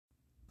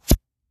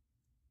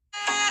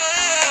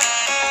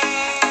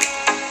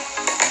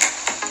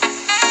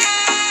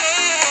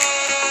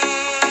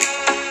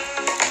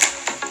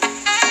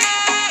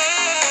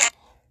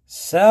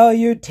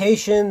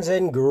Salutations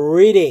and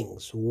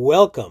greetings.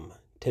 Welcome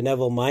to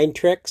Neville Mind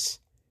Tricks.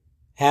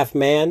 Half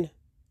man,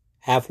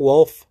 half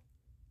wolf,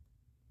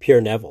 pure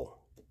Neville.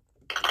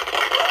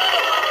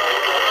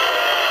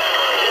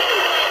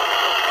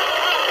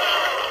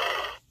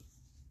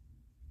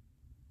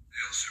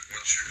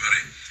 Wants your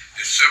money.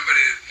 If somebody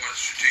that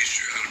wants to teach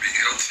you how to be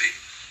healthy,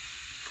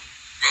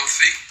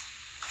 wealthy,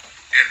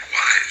 and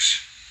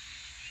wise,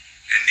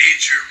 and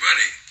needs your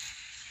money,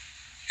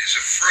 is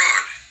a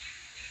fraud.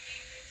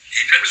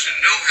 He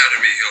doesn't know how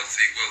to be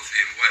healthy, wealthy,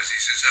 and wise. He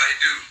says, I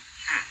do.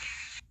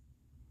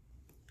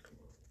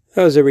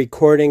 That was a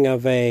recording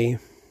of a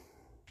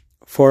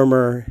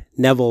former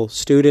Neville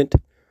student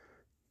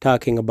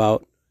talking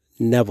about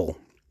Neville.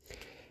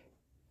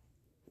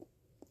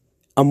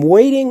 I'm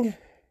waiting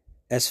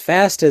as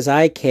fast as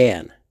I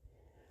can.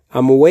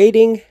 I'm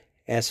waiting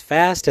as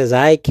fast as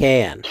I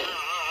can.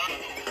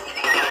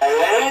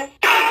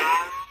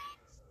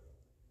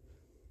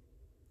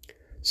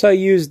 So I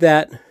used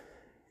that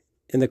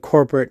in the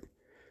corporate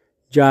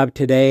job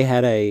today,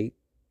 had a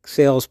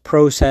sales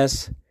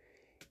process,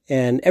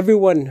 and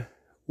everyone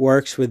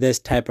works with this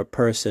type of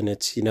person.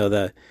 It's,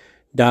 the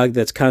dog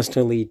that's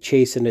constantly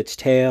chasing its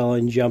tail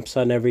and jumps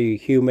on every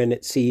human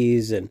it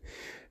sees, and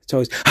it's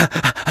always,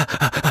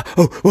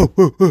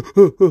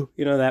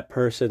 that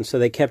person. So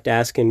they kept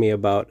asking me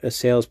about a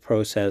sales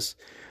process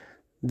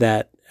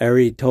that I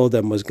already told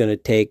them was going to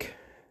take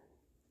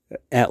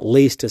at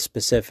least a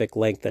specific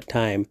length of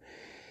time.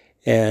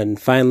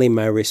 And finally,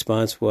 my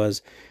response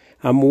was,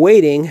 I'm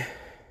waiting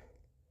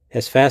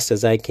as fast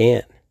as I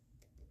can.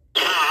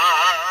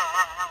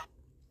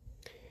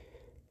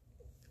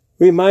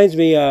 Reminds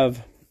me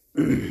of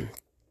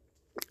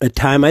a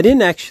time, I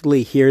didn't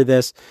actually hear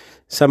this.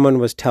 Someone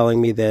was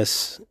telling me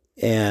this,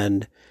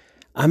 and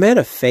I'm at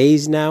a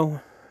phase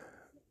now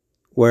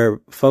where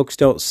folks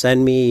don't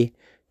send me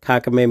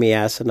cockamamie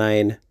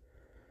asinine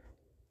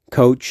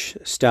coach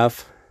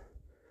stuff.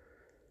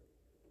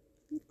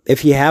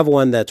 If you have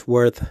one that's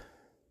worth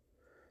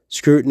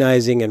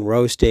scrutinizing and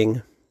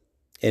roasting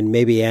and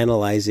maybe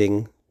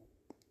analyzing,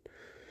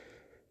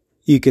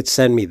 you could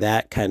send me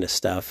that kind of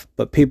stuff.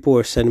 But people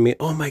were sending me,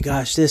 oh my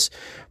gosh, this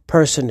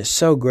person is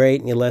so great,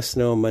 and you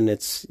listen to them, and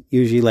it's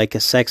usually like a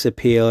sex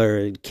appeal or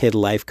a kid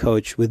life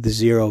coach with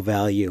zero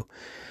value.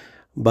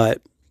 But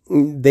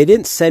they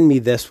didn't send me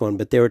this one,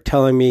 but they were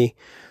telling me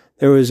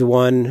there was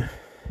one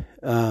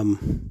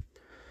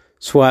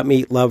swap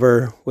meet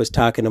lover was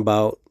talking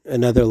about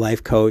another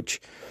life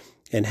coach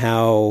and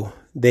how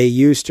they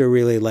used to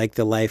really like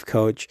the life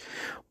coach,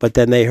 but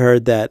then they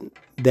heard that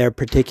their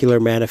particular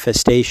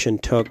manifestation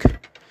took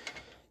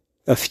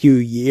a few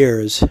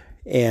years,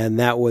 and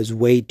that was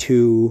way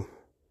too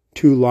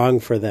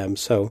long for them.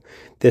 So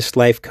this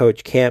life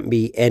coach can't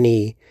be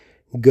any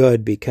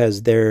good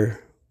because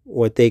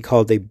what they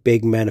called a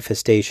big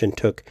manifestation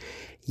took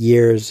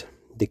years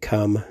to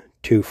come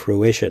to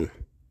fruition.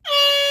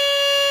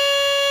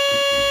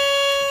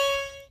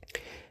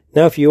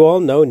 Now, if you all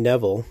know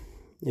Neville,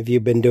 if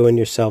you've been doing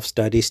your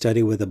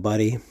self-study with a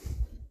buddy,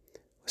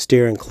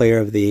 steering clear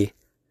of the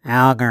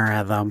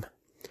algorithm,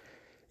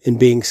 and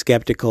being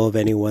skeptical of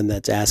anyone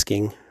that's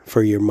asking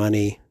for your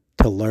money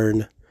to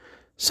learn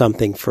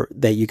something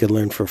that you could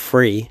learn for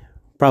free,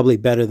 probably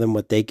better than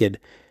what they could,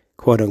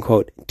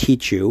 quote-unquote,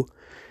 teach you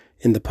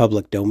in the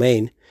public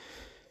domain.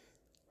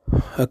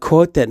 A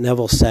quote that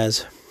Neville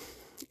says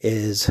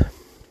is,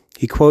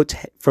 he quotes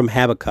from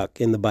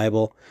Habakkuk in the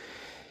Bible,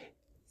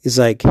 is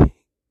like,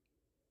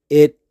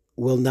 it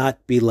will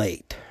not be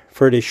late.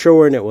 For it is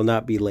sure and it will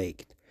not be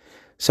late.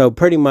 So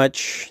pretty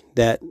much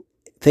that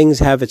things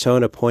have its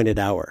own appointed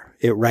hour.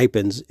 It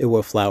ripens, it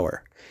will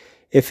flower.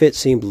 If it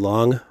seemed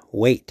long,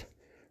 wait.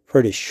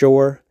 For it is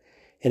sure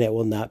and it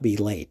will not be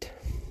late.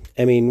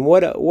 I mean,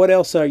 what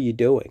else are you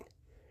doing?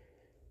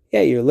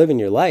 Yeah, you're living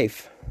your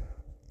life.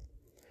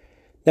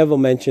 Neville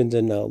mentions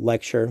in a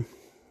lecture,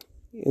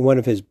 in one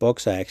of his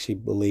books, I actually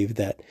believe,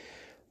 that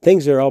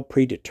things are all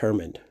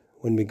predetermined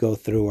when we go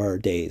through our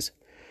days.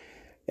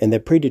 And they're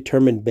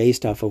predetermined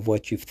based off of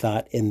what you've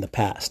thought in the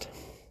past.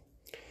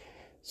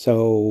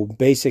 So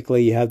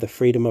basically you have the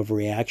freedom of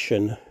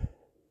reaction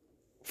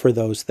for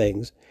those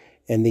things.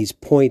 And these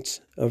points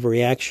of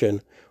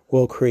reaction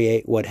will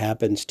create what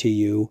happens to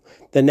you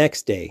the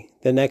next day,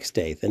 the next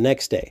day, the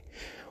next day.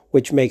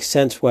 Which makes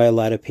sense why a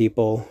lot of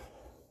people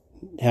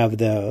have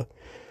the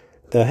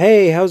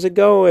hey, how's it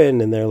going?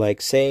 And they're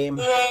like, same,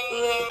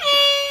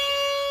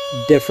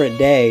 different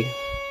day.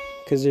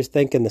 Because they're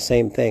thinking the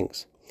same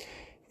things.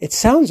 It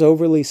sounds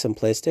overly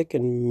simplistic,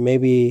 and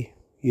maybe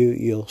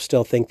you'll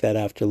still think that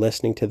after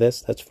listening to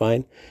this. That's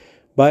fine.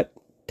 But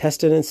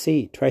test it and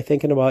see. Try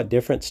thinking about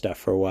different stuff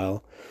for a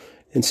while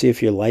and see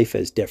if your life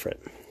is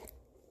different.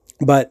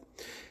 But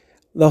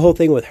the whole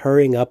thing with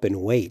hurrying up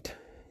and wait,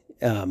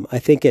 I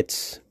think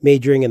it's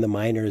majoring in the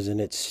minors, and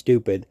it's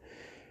stupid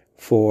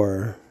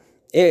and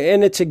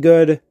it's a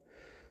good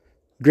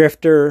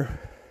drifter,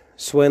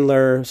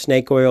 swindler,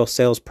 snake oil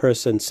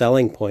salesperson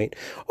selling point.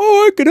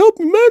 Oh, I can help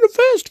you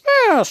manifest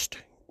fast.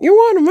 You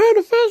want to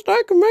manifest?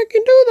 I can make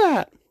you do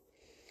that.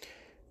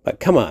 But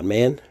come on,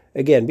 man.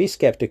 Again, be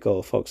skeptical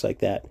of folks like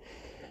that,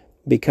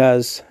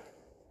 because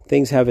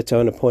things have its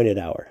own appointed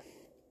hour.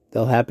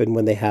 They'll happen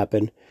when they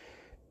happen,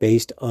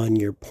 based on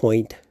your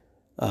point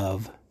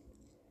of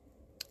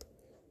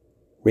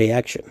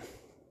reaction.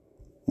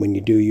 When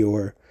you do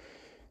your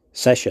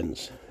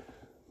sessions,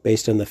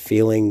 based on the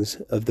feelings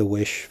of the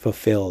wish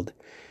fulfilled,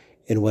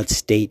 in what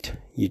state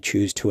you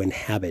choose to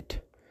inhabit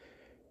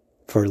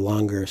for the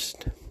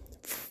longest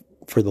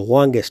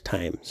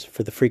times,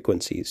 for the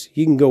frequencies.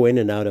 You can go in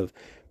and out of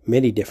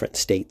many different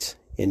states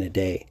in a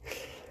day.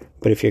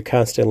 But if you're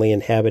constantly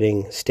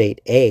inhabiting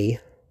state A,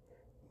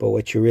 but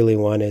what you really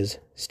want is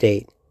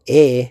state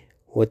A,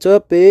 what's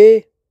up,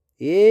 A?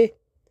 Yeah?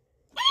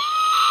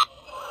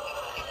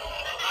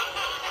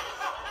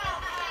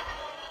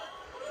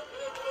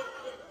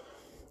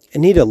 I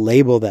need to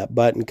label that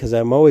button because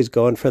I'm always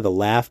going for the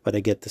laugh, but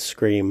I get the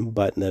scream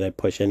button that I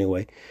push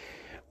anyway.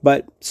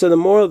 But so the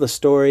moral of the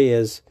story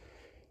is,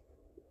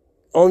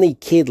 only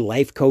kid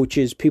life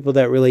coaches, people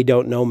that really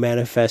don't know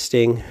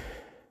manifesting,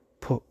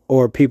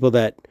 or people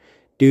that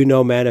do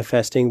know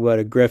manifesting but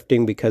are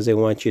grifting because they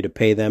want you to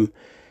pay them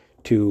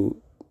to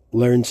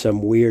learn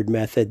some weird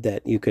method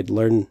that you could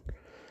learn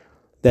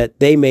that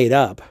they made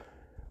up,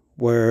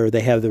 where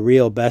they have the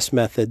real best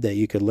method that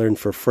you could learn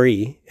for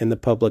free in the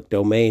public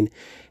domain.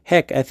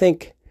 Heck, I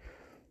think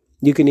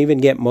you can even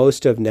get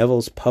most of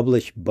Neville's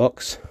published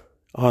books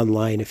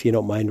online if you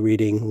don't mind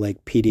reading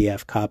like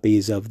PDF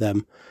copies of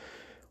them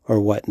or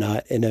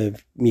whatnot. And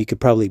you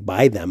could probably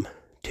buy them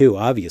too,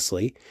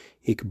 obviously.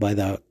 You could buy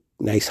the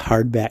nice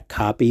hardback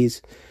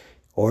copies,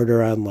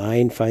 order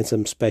online, find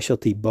some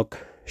specialty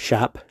book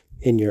shop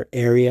in your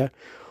area,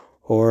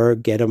 or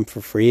get them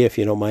for free if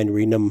you don't mind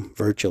reading them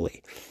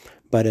virtually.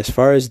 But as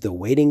far as the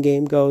waiting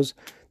game goes,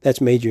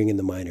 that's majoring in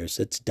the minors.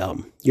 It's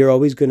dumb. You're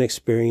always going to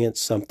experience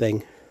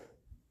something.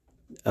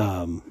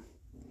 So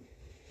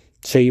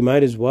you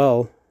might as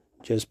well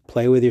just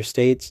play with your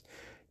states,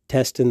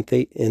 test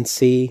and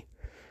see.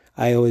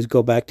 I always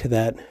go back to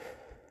that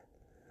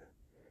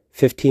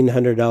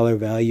 $1,500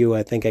 value.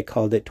 I think I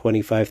called it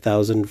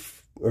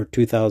 $25,000 or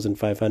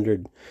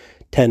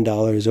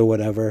 $2,510 or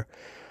whatever.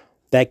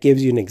 That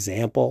gives you an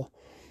example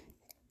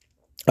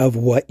of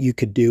what you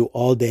could do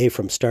all day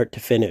from start to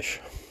finish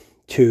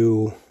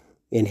to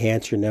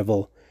enhance your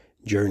Neville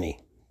journey.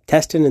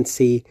 Test it and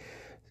see.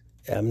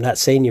 I'm not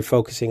saying you're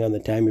focusing on the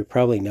time. You're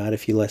probably not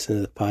if you listen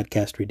to the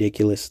podcast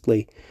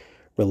religiously.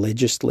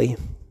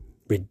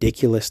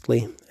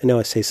 I know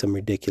I say some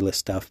ridiculous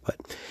stuff, but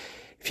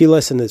if you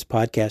listen to this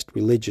podcast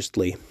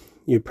religiously,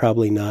 you're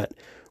probably not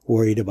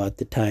worried about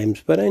the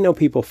times. But I know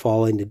people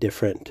fall into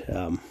different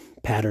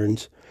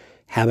patterns,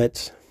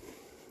 habits,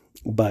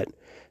 but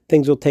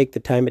things will take the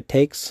time it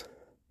takes.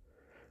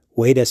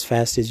 Wait as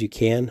fast as you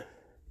can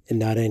and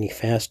not any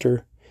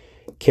faster.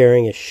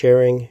 Caring is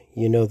sharing.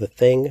 You know the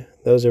thing.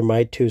 Those are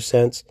my 2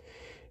 cents.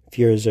 If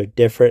yours are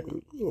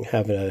different,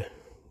 have a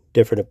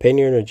different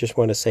opinion, or just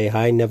want to say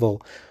hi,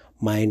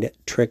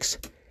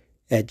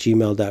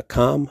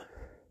 NevilleMindTricks@gmail.com,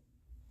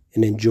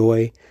 and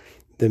enjoy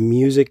the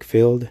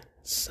music-filled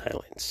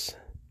silence.